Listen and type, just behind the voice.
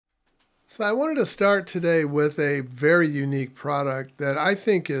So I wanted to start today with a very unique product that I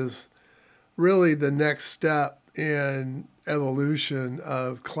think is really the next step in evolution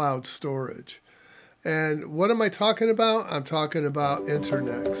of cloud storage. And what am I talking about? I'm talking about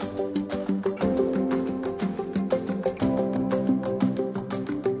Internxt.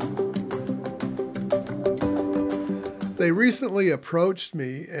 They recently approached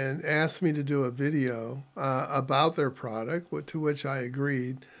me and asked me to do a video about their product, to which I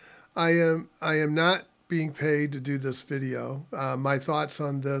agreed. I am not being paid to do this video. My thoughts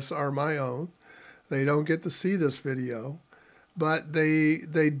on this are my own. They don't get to see this video, but they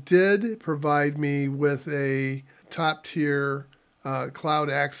did provide me with a top tier cloud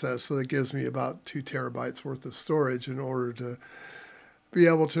access, so that gives me about 2 terabytes worth of storage in order to be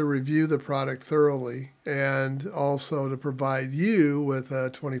able to review the product thoroughly, and also to provide you with a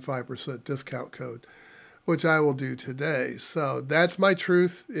 25% discount code, which I will do today. So that's my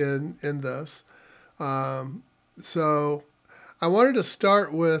truth in this. So I wanted to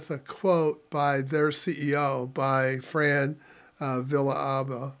start with a quote by their CEO, by Fran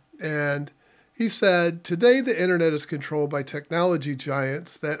Villaaba. And he said, "Today the internet is controlled by technology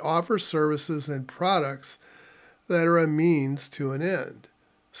giants that offer services and products that are a means to an end.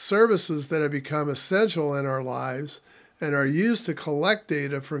 Services that have become essential in our lives and are used to collect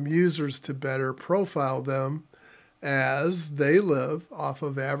data from users to better profile them as they live off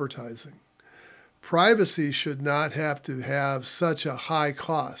of advertising. Privacy should not have to have such a high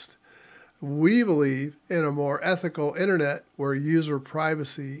cost. We believe in a more ethical internet where user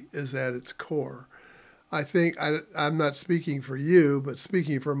privacy is at its core." I think I'm not speaking for you, but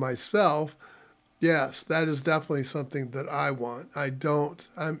speaking for myself. Yes, that is definitely something that I want.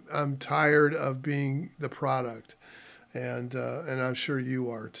 I'm tired of being the product, and I'm sure you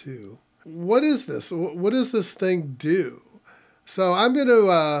are too. What is this? What does this thing do? So I'm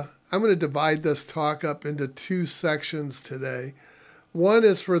gonna divide this talk up into 2 sections today. One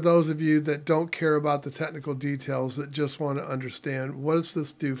is for those of you that don't care about the technical details, that just want to understand, what does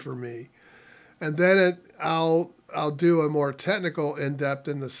this do for me? And then I'll do a more technical in-depth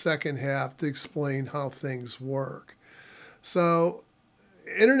in the second half to explain how things work. So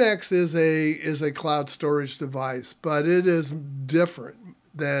Internxt is a cloud storage device, but it is different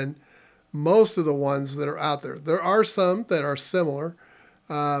than most of the ones that are out there. There are some that are similar,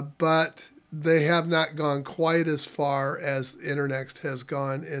 but they have not gone quite as far as Internxt has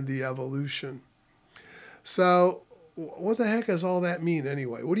gone in the evolution. So what the heck does all that mean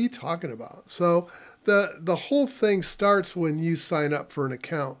anyway? What are you talking about? So the whole thing starts when you sign up for an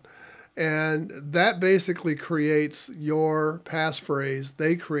account. And that basically creates your passphrase.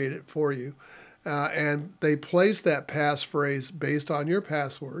 They create it for you. And they place that passphrase based on your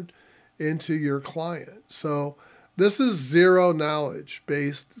password into your client. So this is zero knowledge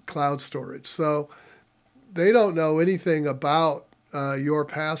based cloud storage. So they don't know anything about your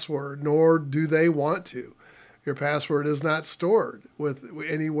password, nor do they want to. Your password is not stored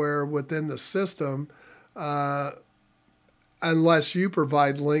anywhere within the system unless you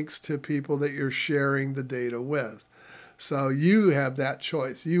provide links to people that you're sharing the data with. So you have that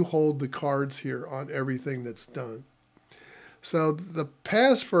choice. You hold the cards here on everything that's done. So the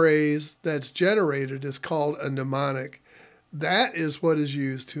passphrase that's generated is called a mnemonic. That is what is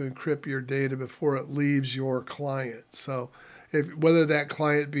used to encrypt your data before it leaves your client. So whether that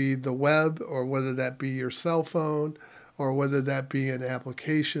client be the web, or whether that be your cell phone, or whether that be an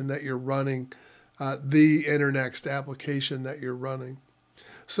application that you're running, the Internxt application that you're running.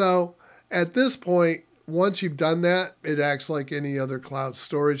 So at this point, once you've done that, it acts like any other cloud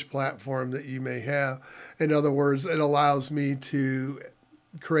storage platform that you may have. In other words, it allows me to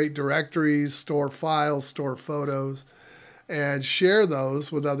create directories, store files, store photos, and share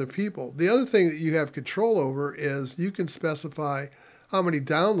those with other people. The other thing that you have control over is you can specify how many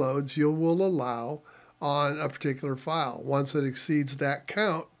downloads you will allow on a particular file. Once it exceeds that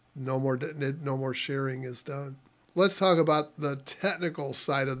count, no more sharing is done. Let's talk about the technical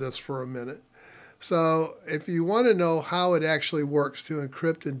side of this for a minute. So if you want to know how it actually works to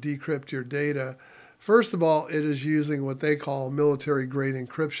encrypt and decrypt your data, first of all, it is using what they call military-grade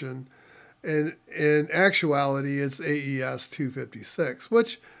encryption. And in actuality, it's AES 256,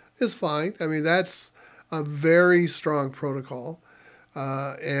 which is fine. I mean, that's a very strong protocol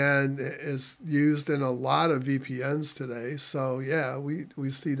and is used in a lot of VPNs today. So yeah, we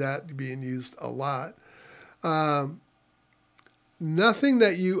see that being used a lot. Nothing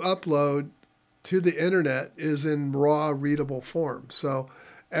that you upload to the internet is in raw readable form. So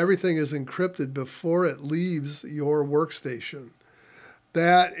everything is encrypted before it leaves your workstation.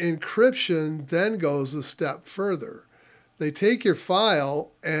 That encryption then goes a step further. They take your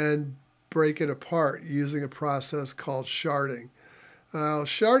file and break it apart using a process called sharding.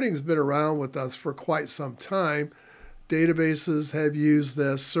 Sharding's been around with us for quite some time. Databases have used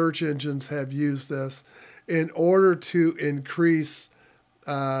this, search engines have used this in order to increase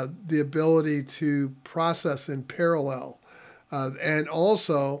the ability to process in parallel, and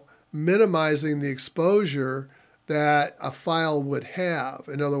also minimizing the exposure that a file would have.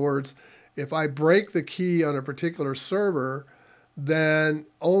 In other words, if I break the key on a particular server, then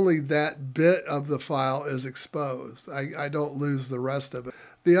only that bit of the file is exposed. I don't lose the rest of it.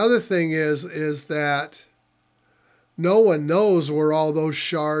 The other thing is that no one knows where all those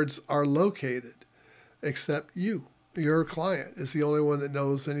shards are located except you. Your client is the only one that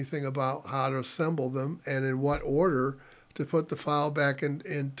knows anything about how to assemble them and in what order to put the file back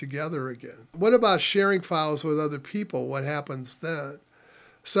in together again. What about sharing files with other people? What happens then?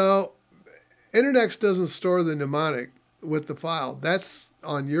 So Internxt doesn't store the mnemonic with the file. That's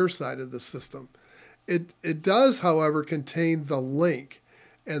on your side of the system. It does, however, contain the link,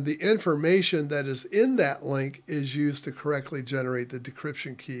 and the information that is in that link is used to correctly generate the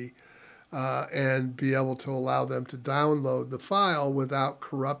decryption key and be able to allow them to download the file without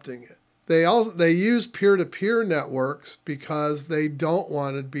corrupting it. They use peer-to-peer networks because they don't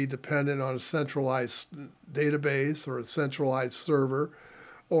want to be dependent on a centralized database or a centralized server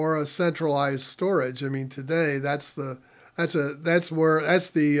or a centralized storage. I mean, today that's the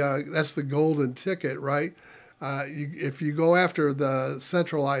golden ticket, right? If you go after the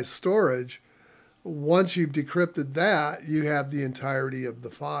centralized storage, once you've decrypted that, you have the entirety of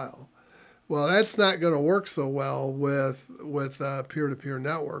the file. Well, that's not going to work so well with peer-to-peer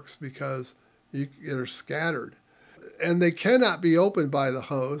networks because they're scattered. And they cannot be opened by the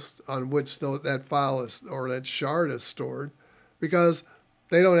host on which that file is or that shard is stored because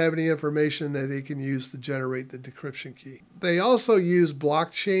they don't have any information that they can use to generate the decryption key. They also use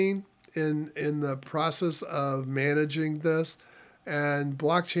blockchain in the process of managing this. And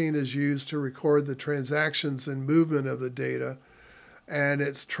blockchain is used to record the transactions and movement of the data, and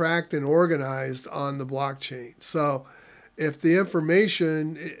it's tracked and organized on the blockchain. So if the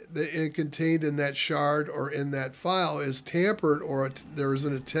information contained in that shard or in that file is tampered or there is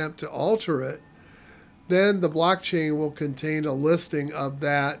an attempt to alter it, then the blockchain will contain a listing of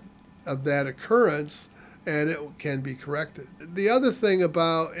that occurrence, and it can be corrected. The other thing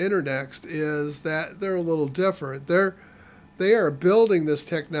about Internxt is that they're a little different. They are building this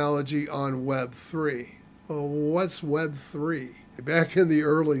technology on Web 3. Well, what's Web 3? Back in the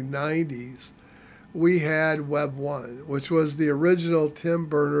early 90s, we had Web 1, which was the original Tim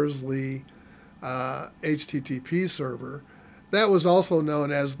Berners-Lee HTTP server. That was also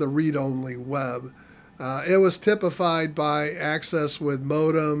known as the read-only web. It was typified by access with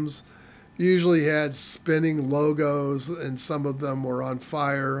modems, usually had spinning logos, and some of them were on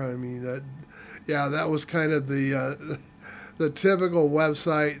fire. I mean, that was kind of the typical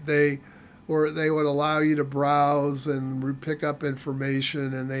website. They would allow you to browse and pick up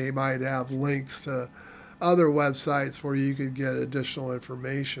information, and they might have links to other websites where you could get additional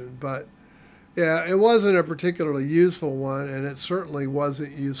information. But yeah, it wasn't a particularly useful one, and it certainly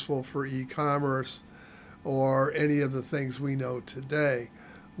wasn't useful for e-commerce or any of the things we know today.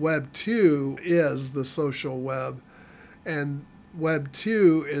 Web 2 is the social web, and Web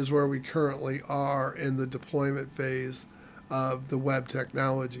 2 is where we currently are in the deployment phase of the web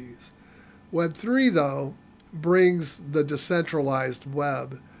technologies. Web 3, though, brings the decentralized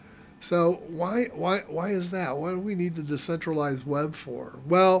web. So why is that? What do we need the decentralized web for?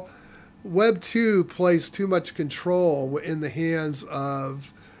 Well, Web 2 placed too much control in the hands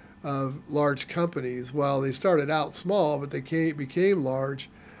of large companies. Well, they started out small, but they became large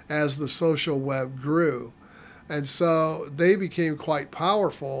as the social web grew. And so they became quite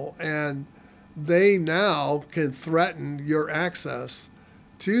powerful, and they now can threaten your access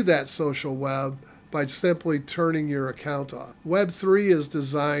to that social web by simply turning your account off. Web 3 is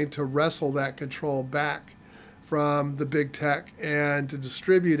designed to wrestle that control back from the big tech and to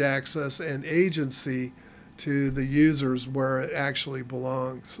distribute access and agency to the users where it actually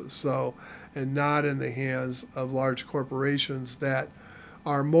belongs. So, and not in the hands of large corporations that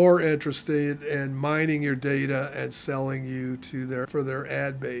are more interested in mining your data and selling you for their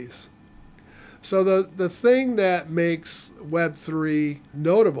ad base. So the thing that makes Web 3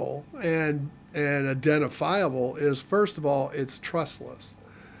 notable and identifiable is, first of all, it's trustless.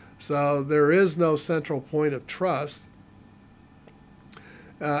 So there is no central point of trust.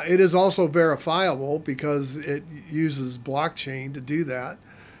 It is also verifiable because it uses blockchain to do that.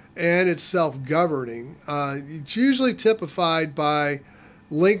 And it's self-governing. It's usually typified by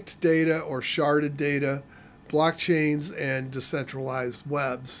linked data or sharded data, blockchains, and decentralized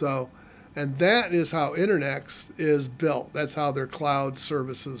web. So And that is how Internxt is built. That's how their cloud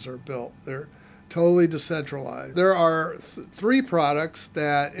services are built. They're totally decentralized. There are three products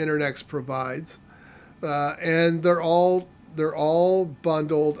that Internxt provides, and they're all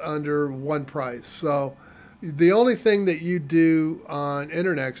bundled under one price. So the only thing that you do on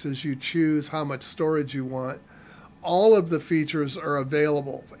Internxt is you choose how much storage you want. All of the features are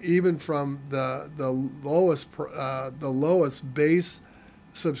available, even from the lowest base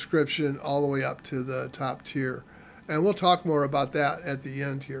subscription all the way up to the top tier. And we'll talk more about that at the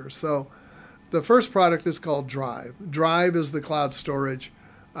end here. So the first product is called Drive. Drive is the cloud storage,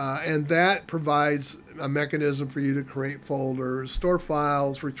 and that provides a mechanism for you to create folders, store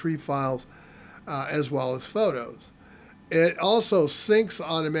files, retrieve files, as well as photos. It also syncs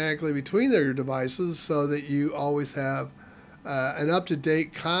automatically between your devices so that you always have an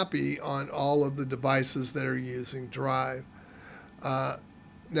up-to-date copy on all of the devices that are using Drive.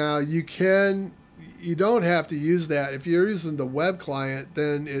 Now you don't have to use that. If you're using the web client,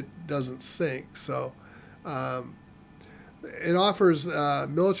 then it doesn't sync. So it offers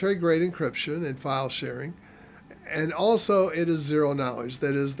military-grade encryption and file sharing. And also it is zero knowledge.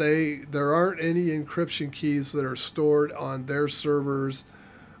 That is, there aren't any encryption keys that are stored on their servers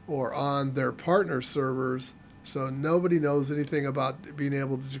or on their partner servers. So nobody knows anything about being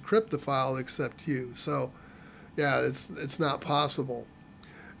able to decrypt the file except you. So yeah, it's not possible.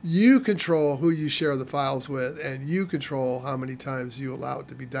 You control who you share the files with, and you control how many times you allow it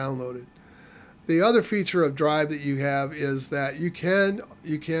to be downloaded. The other feature of Drive that you have is that you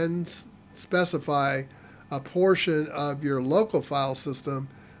can specify a portion of your local file system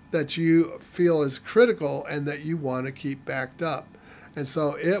that you feel is critical and that you want to keep backed up. And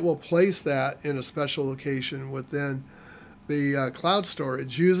so it will place that in a special location within the cloud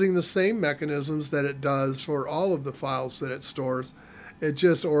storage using the same mechanisms that it does for all of the files that it stores. It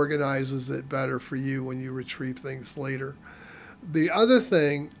just organizes it better for you when you retrieve things later. The other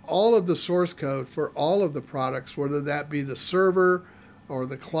thing, all of the source code for all of the products, whether that be the server or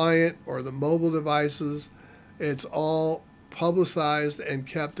the client or the mobile devices, it's all publicized and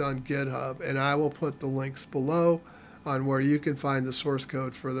kept on GitHub. And I will put the links below on where you can find the source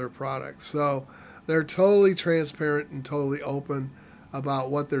code for their products. So they're totally transparent and totally open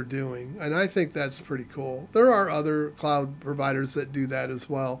about what they're doing. And I think that's pretty cool. There are other cloud providers that do that as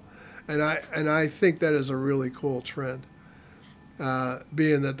well. And I think that is a really cool trend,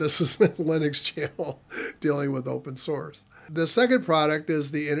 being that this is a Linux channel dealing with open source. The second product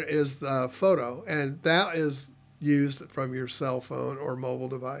is the photo, and that is used from your cell phone or mobile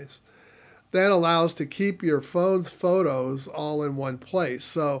device. That allows to keep your phone's photos all in one place.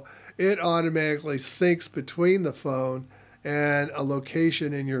 So it automatically syncs between the phone and a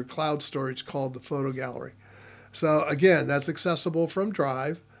location in your cloud storage called the photo gallery. So again, that's accessible from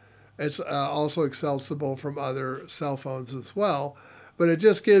Drive. It's also accessible from other cell phones as well. But it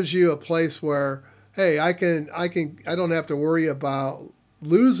just gives you a place where, hey, I don't have to worry about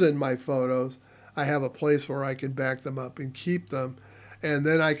losing my photos. I have a place where I can back them up and keep them. And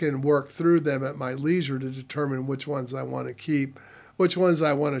then I can work through them at my leisure to determine which ones I want to keep, which ones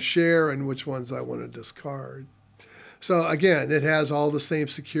I want to share, and which ones I want to discard. So again, it has all the same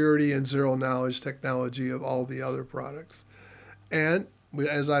security and zero knowledge technology of all the other products. And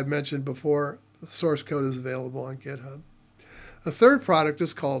as I've mentioned before, the source code is available on GitHub. A third product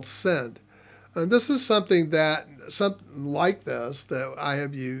is called Send. And this is something like this that I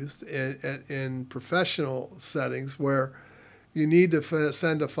have used in professional settings where you need to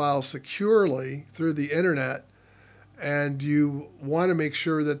send a file securely through the internet, and you want to make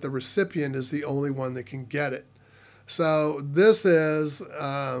sure that the recipient is the only one that can get it. So this is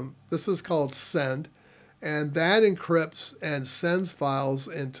called Send, and that encrypts and sends files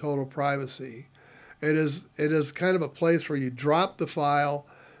in total privacy. It is kind of a place where you drop the file,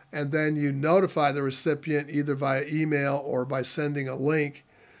 and then you notify the recipient either via email or by sending a link,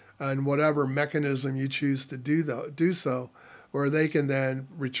 and whatever mechanism you choose to do so, where they can then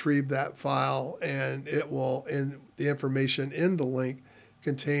retrieve that file, and the information in the link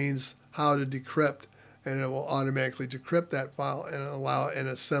contains how to decrypt, and it will automatically decrypt that file and allow and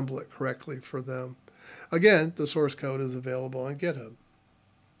assemble it correctly for them. Again, the source code is available on GitHub.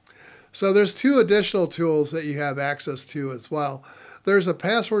 So there's two additional tools that you have access to as well. There's a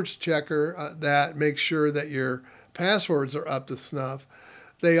passwords checker that makes sure that your passwords are up to snuff.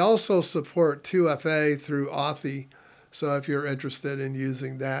 They also support 2FA through Authy, so if you're interested in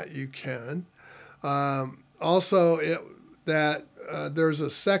using that, you can. There's a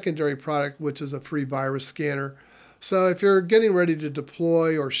secondary product, which is a free virus scanner. So if you're getting ready to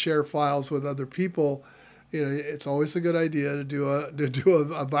deploy or share files with other people, it's always a good idea to do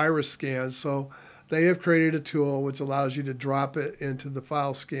a virus scan. So they have created a tool which allows you to drop it into the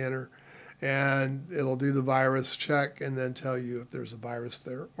file scanner, and it'll do the virus check and then tell you if there's a virus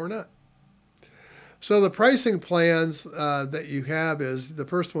there or not. So the pricing plans that you have is, the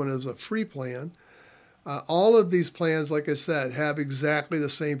first one is a free plan. All of these plans, like I said, have exactly the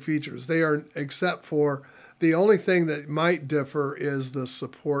same features. They are, except for the only thing that might differ is the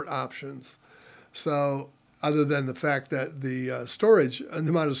support options. So other than the fact that the storage, the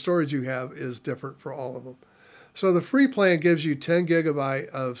amount of storage you have is different for all of them. So the free plan gives you 10 gigabyte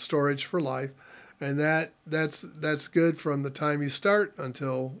of storage for life, and that's good from the time you start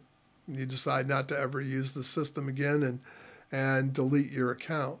until you decide not to ever use the system again and delete your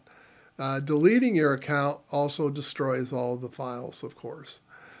account. Deleting your account also destroys all of the files, of course.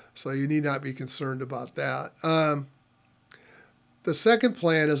 So you need not be concerned about that. The second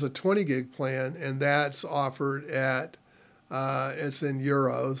plan is a 20 gig plan, and that's offered at, it's in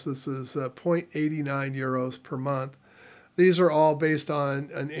euros. This is 0.89 euros per month. These are all based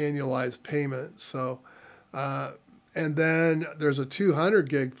on an annualized payment. So, and then there's a 200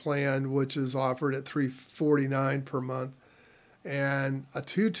 gig plan, which is offered at $349 per month, and a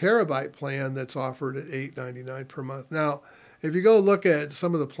 2 terabyte plan that's offered at $899 per month. Now, if you go look at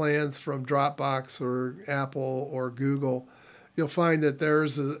some of the plans from Dropbox or Apple or Google, you'll find that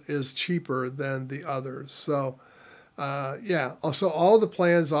theirs is cheaper than the others. So, yeah, also all the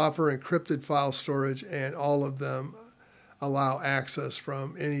plans offer encrypted file storage, and all of them allow access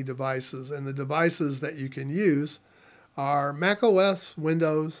from any devices. And the devices that you can use are Mac OS,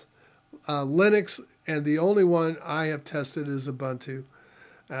 Windows, Linux, and the only one I have tested is Ubuntu.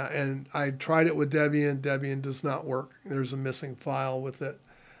 And I tried it with Debian. Debian does not work. There's a missing file with it.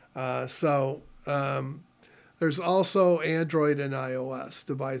 There's also Android and iOS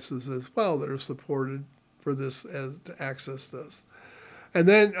devices as well that are supported for this to access this. And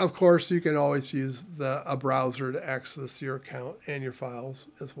then, of course, you can always use a browser to access your account and your files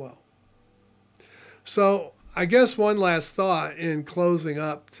as well. So I guess one last thought in closing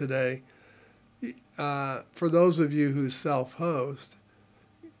up today, for those of you who self-host,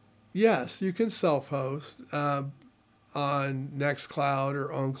 yes, you can self-host on Nextcloud or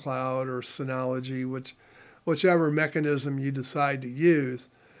OwnCloud or Synology, whichever mechanism you decide to use.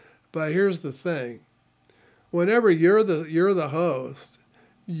 But here's the thing. Whenever you're the host,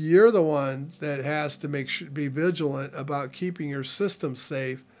 you're the one that has to be vigilant about keeping your system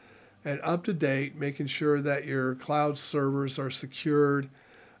safe and up to date, making sure that your cloud servers are secured,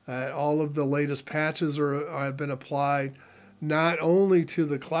 all of the latest patches have been applied, not only to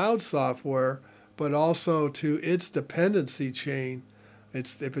the cloud software, but also to its dependency chain.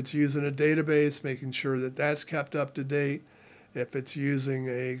 If it's using a database, making sure that that's kept up to date. If it's using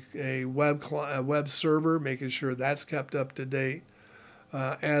a web server, making sure that's kept up to date,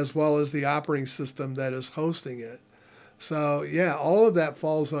 as well as the operating system that is hosting it. So yeah, all of that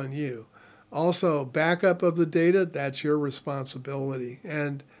falls on you. Also, backup of the data, that's your responsibility.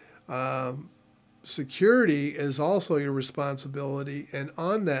 And security is also your responsibility. And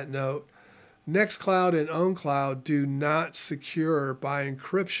on that note, Nextcloud and OwnCloud do not secure by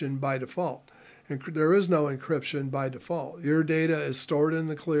encryption by default. There is no encryption by default. Your data is stored in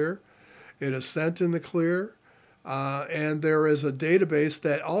the clear. It is sent in the clear. And there is a database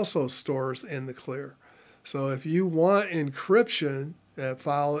that also stores in the clear. So if you want encryption,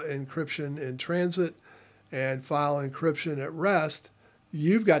 file encryption in transit and file encryption at rest,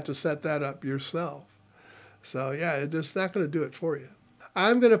 you've got to set that up yourself. So yeah, it's not going to do it for you.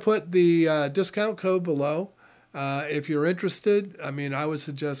 I'm going to put the discount code below. If you're interested, I would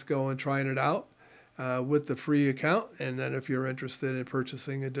suggest going and trying it out with the free account. And then if you're interested in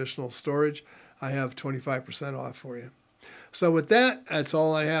purchasing additional storage, I have 25% off for you. So with that, that's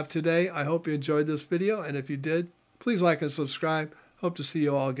all I have today. I hope you enjoyed this video. And if you did, please like and subscribe. Hope to see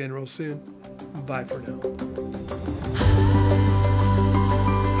you all again real soon. Bye for now.